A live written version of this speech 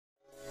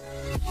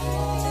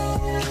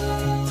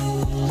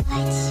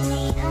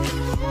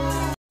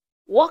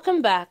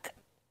Welcome back.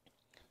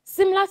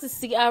 Similar to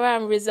Ciara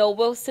and Rizal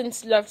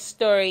Wilson's love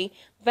story,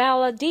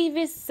 Viola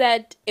Davis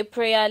said a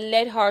prayer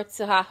led her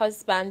to her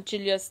husband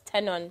Julius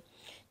Tennon.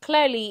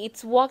 Clearly,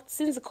 it's worked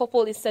since the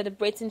couple is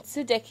celebrating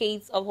 2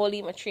 decades of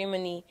holy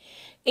matrimony.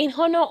 In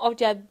honor of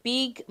their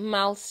big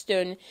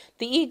milestone,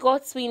 the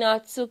EGOT winner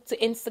took to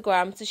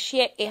Instagram to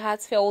share a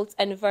heartfelt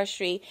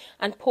anniversary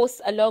and post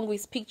along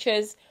with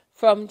pictures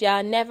from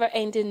their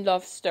never-ending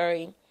love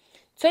story.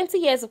 20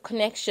 years of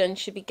connection,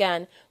 she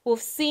began.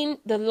 We've seen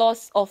the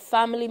loss of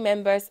family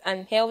members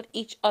and held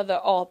each other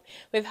up.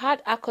 We've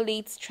had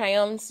accolades,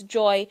 triumphs,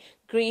 joy,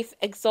 grief,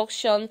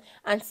 exhaustion,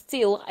 and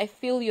still I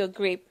feel your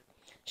grip.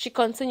 She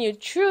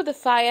continued, through the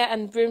fire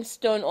and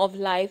brimstone of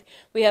life,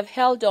 we have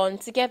held on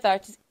together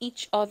to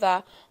each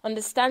other,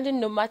 understanding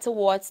no matter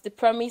what, the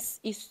promise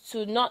is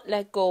to not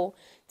let go.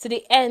 To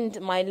the end,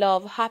 my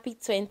love, happy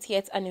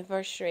 20th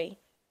anniversary.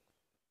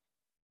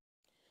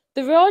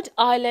 The Rhode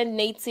Island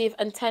native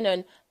and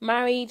Tennon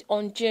married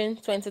on June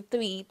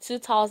 23,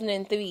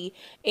 2003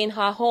 in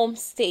her home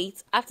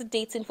state after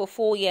dating for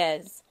 4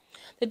 years.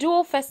 The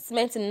duo first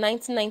met in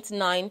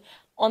 1999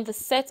 on the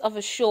set of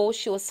a show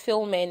she was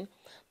filming.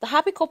 The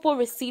happy couple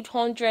received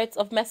hundreds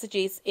of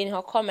messages in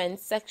her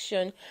comments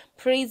section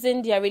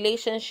praising their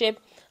relationship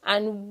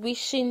and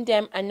wishing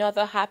them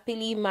another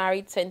happily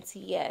married 20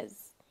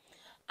 years.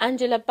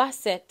 Angela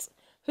Bassett,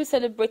 who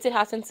celebrated her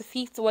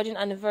 25th wedding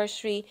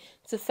anniversary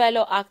to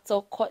fellow actor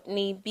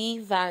Courtney B.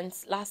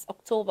 Vance last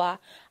October,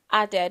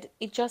 added,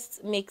 "It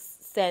just makes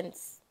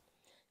sense."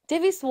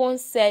 Davis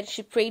once said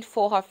she prayed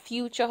for her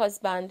future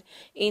husband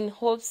in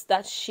hopes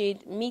that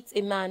she'd meet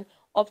a man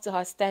up to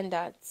her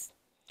standards.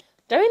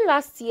 During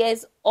last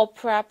year's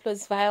Oprah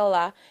plus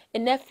Viola, a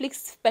Netflix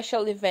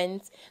special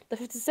event, the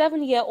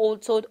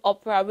 57-year-old told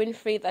Oprah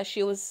Winfrey that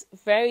she was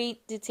very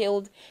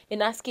detailed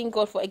in asking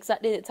God for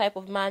exactly the type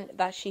of man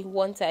that she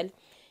wanted.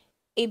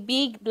 A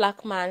big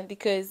black man,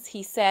 because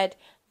he said,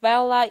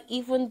 Viola,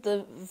 even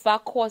the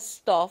vacuous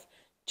stuff,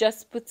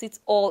 just puts it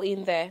all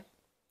in there.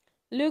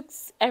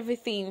 Looks,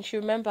 everything, she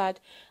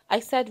remembered. I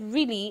said,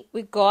 really?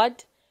 With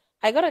God?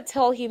 I gotta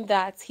tell him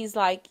that. He's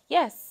like,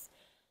 yes.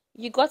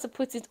 You got to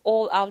put it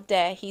all out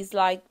there. He's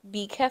like,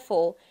 be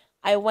careful.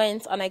 I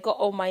went and I got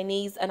on my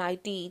knees and I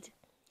did.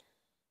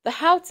 The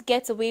How to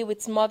Get Away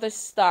with Mother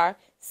star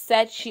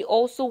said she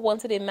also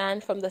wanted a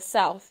man from the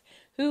South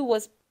who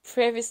was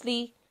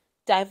previously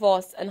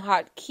divorced and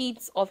had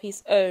kids of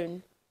his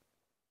own.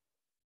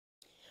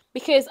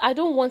 Because I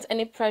don't want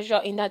any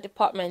pressure in that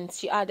department,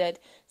 she added.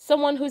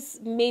 Someone who's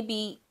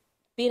maybe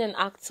been an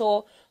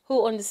actor,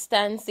 who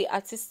understands the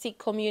artistic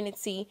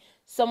community,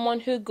 someone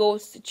who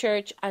goes to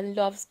church and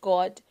loves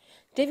God.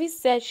 Davis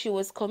said she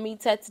was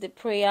committed to the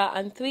prayer,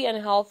 and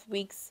 3.5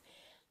 weeks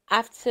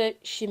after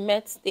she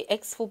met the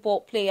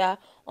ex-football player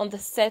on the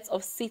set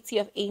of City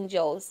of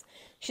Angels.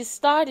 She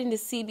starred in the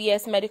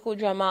CBS medical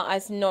drama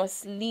as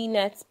Nurse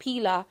Lynette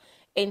Peeler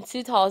in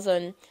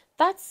 2000.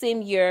 That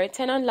same year,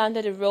 Tennon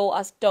landed a role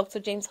as Dr.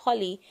 James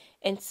Hurley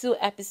in 2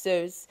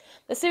 episodes.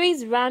 The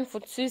series ran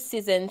for 2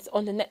 seasons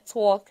on the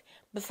network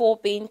before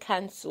being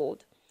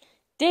cancelled.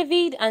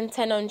 David and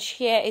Tennon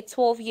share a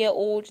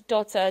 12-year-old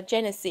daughter,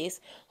 Genesis,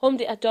 whom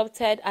they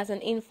adopted as an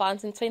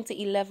infant in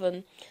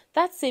 2011.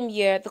 That same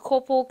year, the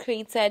couple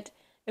created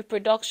a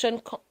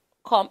production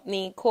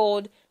company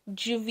called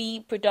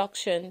Juvie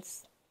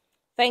Productions.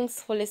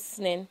 Thanks for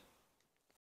listening.